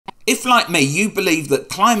If, like me, you believe that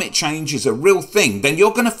climate change is a real thing, then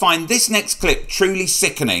you're going to find this next clip truly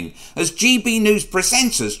sickening, as GB News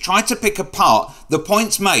presenters try to pick apart the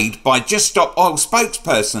points made by Just Stop Oil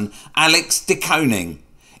spokesperson Alex de Koning.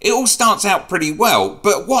 It all starts out pretty well,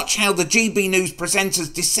 but watch how the GB News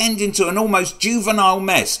presenters descend into an almost juvenile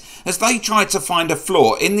mess as they try to find a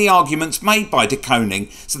flaw in the arguments made by de Koning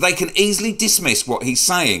so they can easily dismiss what he's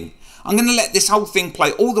saying. I'm going to let this whole thing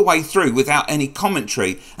play all the way through without any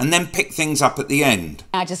commentary and then pick things up at the end.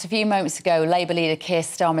 Now, just a few moments ago, Labour leader Keir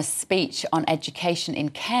Starmer's speech on education in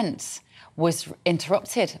Kent was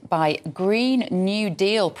interrupted by Green New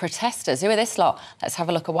Deal protesters. Who are this lot? Let's have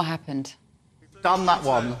a look at what happened. Done that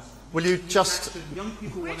one. Will you just...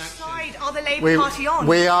 Which side are the Labour Party on?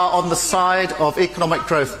 We are on the side of economic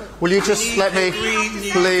growth. Will you just let me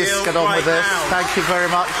please get on with this? Thank you very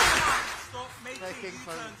much.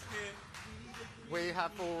 We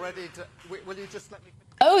have already... Will you just let me...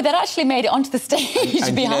 Oh, that actually made it onto the stage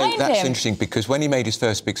and behind him. That's interesting, because when he made his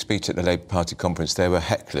first big speech at the Labour Party conference, there were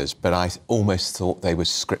hecklers, but I almost thought they were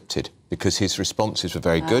scripted, because his responses were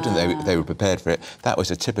very good and they were prepared for it. That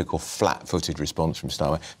was a typical flat-footed response from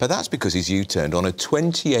Starmer. But that's because he's U-turned on a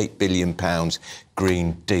 £28 billion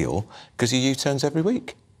Green Deal, because he U-turns every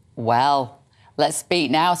week. Well, let's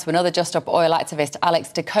speak now to another Just Stop Oil activist,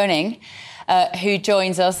 Alex de Koning, who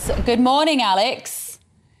joins us. Good morning, Alex.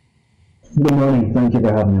 Good morning. Thank you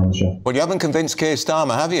for having me on the show. Well, you haven't convinced Keir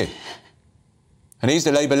Starmer, have you? And he's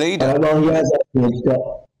the Labour leader. Well,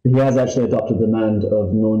 he has actually adopted the demand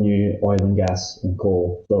of no new oil and gas and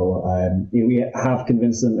coal. So we have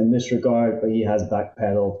convinced him in this regard, but he has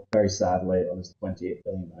backpedaled, very sadly, on his £28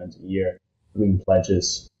 billion a year green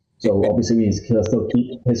pledges. So obviously we need to still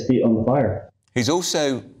keep his feet on the fire. He's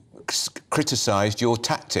also criticised your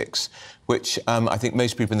tactics, which I think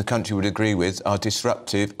most people in the country would agree with, are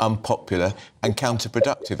disruptive, unpopular and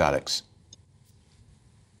counterproductive, Alex.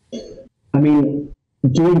 I mean,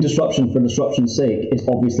 doing disruption for disruption's sake is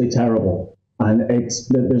obviously terrible, and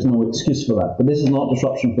there's no excuse for that. But this is not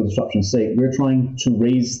disruption for disruption's sake. We're trying to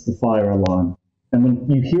raise the fire alarm. And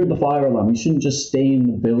when you hear the fire alarm, you shouldn't just stay in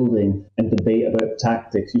the building and debate about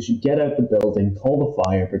tactics. You should get out the building, call the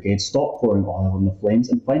fire brigade, stop pouring oil on the flames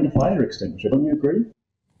and find a fire extinguisher. Don't you agree?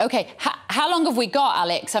 OK, how long have we got,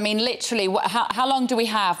 Alex? I mean, literally, how long do we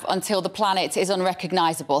have until the planet is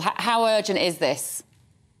unrecognisable? How urgent is this?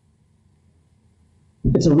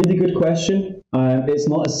 It's a really good question. It's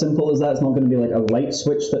not as simple as that. It's not going to be like a light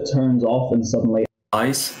switch that turns off and suddenly...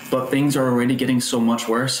 But things are already getting so much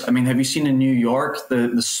worse. I mean, have you seen in New York,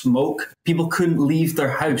 the smoke? People couldn't leave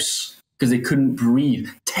their house because they couldn't breathe.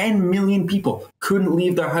 10 million people couldn't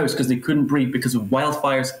leave their house because they couldn't breathe because of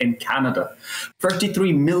wildfires in Canada.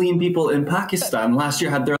 33 million people in Pakistan last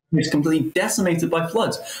year had their lives completely decimated by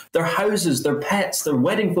floods. Their houses, their pets, their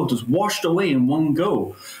wedding photos washed away in one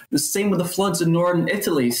go. The same with the floods in northern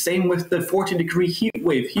Italy. Same with the 40-degree heat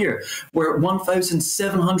wave here, where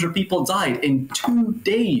 1,700 people died in 2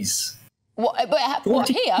 days. What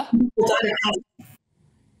here?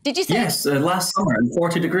 Did you say? Yes, last summer in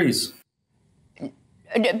 40 degrees.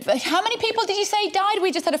 How many people did you say died?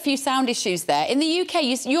 We just had a few sound issues there. In the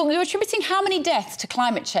UK, you're attributing how many deaths to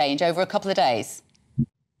climate change over a couple of days?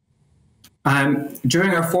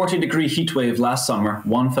 During our 40-degree heat wave last summer,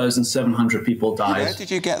 1,700 people died. Where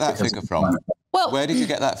did you get that figure from? Well, where did you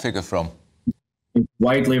get that figure from?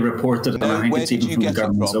 Widely reported, and I think it's even from the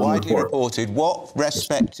government's own report. Widely reported. What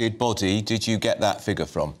respected body did you get that figure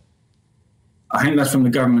from? I think that's from the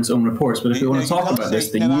government's own reports, but if you want to talk about this,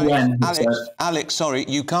 the UN... Alex, sorry,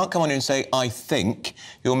 you can't come on here and say, I think.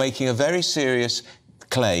 You're making a very serious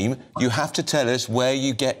claim. You have to tell us where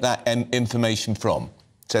you get that information from.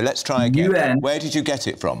 So let's try again. Where did you get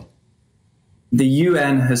it from? The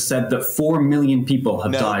UN has said that 4 million people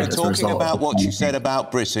have died as a result. No, we're talking about what you said about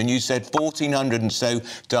Britain. You said 1,400 and so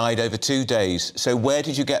died over 2 days. So where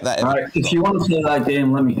did you get that? Right, if you want to play that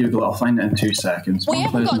game, let me Google it. I'll find it in 2 seconds. We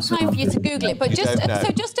haven't got time for you to Google it, but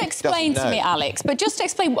just explain to me, Alex. But just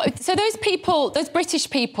explain. So those people, those British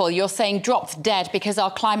people, you're saying dropped dead because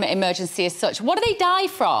our climate emergency is such. What do they die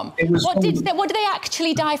from? What did they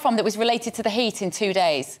actually die from that was related to the heat in 2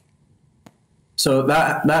 days? So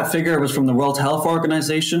that figure was from the World Health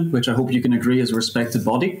Organization, which I hope you can agree is a respected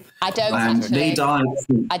body. I don't actually. They died.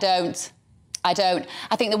 I don't.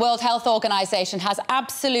 I think the World Health Organization has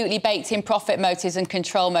absolutely baked in profit motives and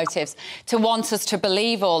control motives to want us to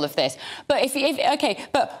believe all of this. But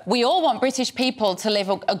but we all want British people to live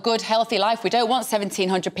a good, healthy life. We don't want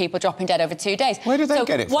 1,700 people dropping dead over 2 days. Where did they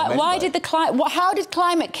get it from? How did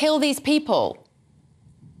climate kill these people?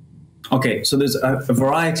 Okay, so there's a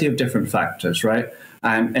variety of different factors, right?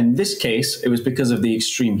 In this case, it was because of the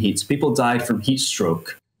extreme heats. People died from heat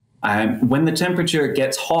stroke. When the temperature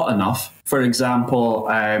gets hot enough, for example,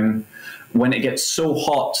 when it gets so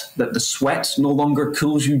hot that the sweat no longer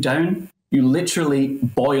cools you down, you literally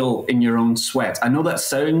boil in your own sweat. I know that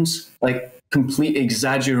sounds like complete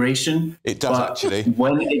exaggeration. It does actually.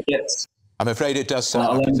 When it gets... I'm afraid it does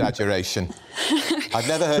sound like exaggeration. I've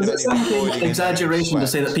never heard of anyone boiling exaggeration to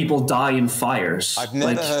say that people die in fires. I've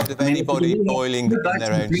never heard of anybody boiling in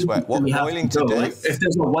their own sweat. What, boiling to death? If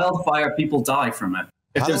there's a wildfire, people die from it.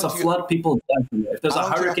 If there's a flood, people die from it. If there's a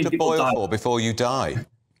hurricane, people die. How long do you have to boil for before you die?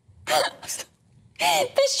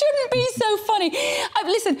 This shouldn't be so funny.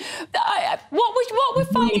 Listen, what we're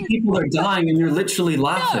finding... People are dying and you're literally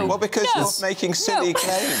laughing. Well, because you're making silly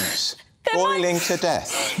claims. Boiling to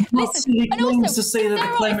death. Listen, and also, to say that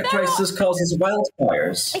the climate crisis causes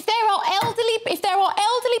wildfires. If there are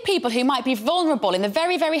elderly people who might be vulnerable in the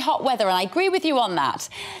very, very hot weather, and I agree with you on that,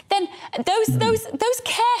 then those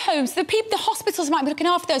care homes, the hospitals might be looking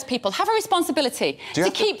after those people, have a responsibility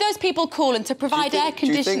to keep those people cool and to provide air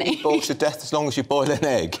conditioning. Do you think you boil to death as long as you boil an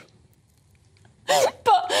egg?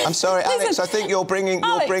 But, I'm sorry, listen, Alex, I think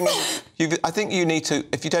I think you need to,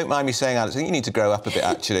 if you don't mind me saying, Alex, I think you need to grow up a bit,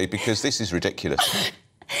 actually, because this is ridiculous.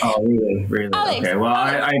 Oh, really? Really? Alex, okay, well,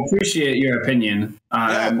 I appreciate your opinion,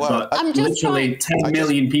 but literally 10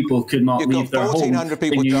 million people could not leave their home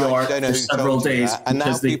in New York for several days. And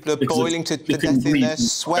now people are boiling to death in their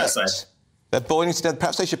sweat. They're boiling to death.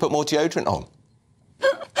 Perhaps they should put more deodorant on.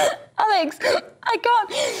 Alex, I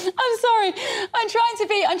can't. I'm sorry. I'm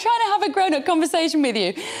trying to have a grown-up conversation with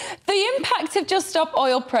you. The impact of Just Stop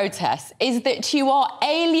Oil protests is that you are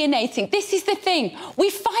alienating. This is the thing. We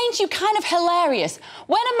find you kind of hilarious.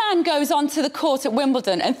 When a man goes onto the court at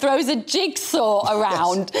Wimbledon and throws a jigsaw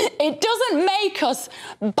around, it doesn't make us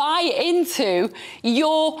buy into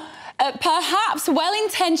your perhaps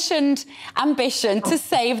well-intentioned ambition to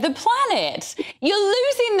save the planet. You're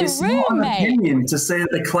losing the room, mate. It's not an opinion to say that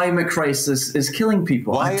the climate crisis is killing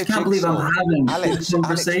people. I can't believe I'm having this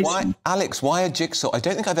conversation. Alex, why a jigsaw? I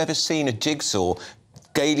don't think I've ever seen a jigsaw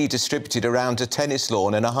gaily distributed around a tennis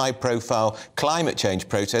lawn in a high-profile climate change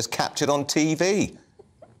protest captured on TV.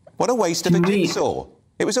 What a waste of a jigsaw.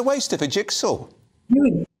 It was a waste of a jigsaw.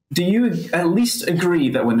 Do you at least agree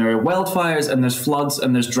that when there are wildfires and there's floods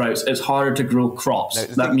and there's droughts, it's harder to grow crops?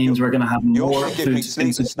 No, that means we're going to have more food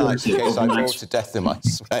insecurity. In case I fall to death in my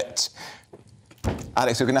sweat.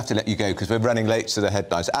 Alex, we're going to have to let you go because we're running late to the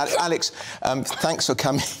headlines. Alex, thanks for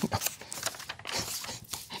coming.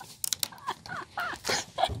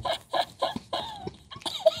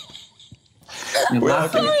 We've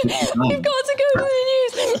got to go to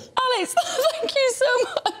the news. Alex, thank you so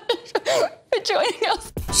much for joining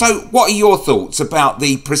us. So, what are your thoughts about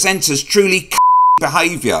the presenter's truly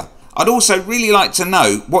behaviour? I'd also really like to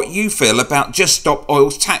know what you feel about Just Stop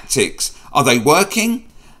Oil's tactics. Are they working?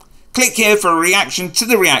 Click here for a reaction to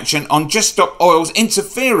the reaction on Just Stop Oil's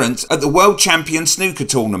interference at the World Champion Snooker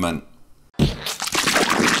Tournament.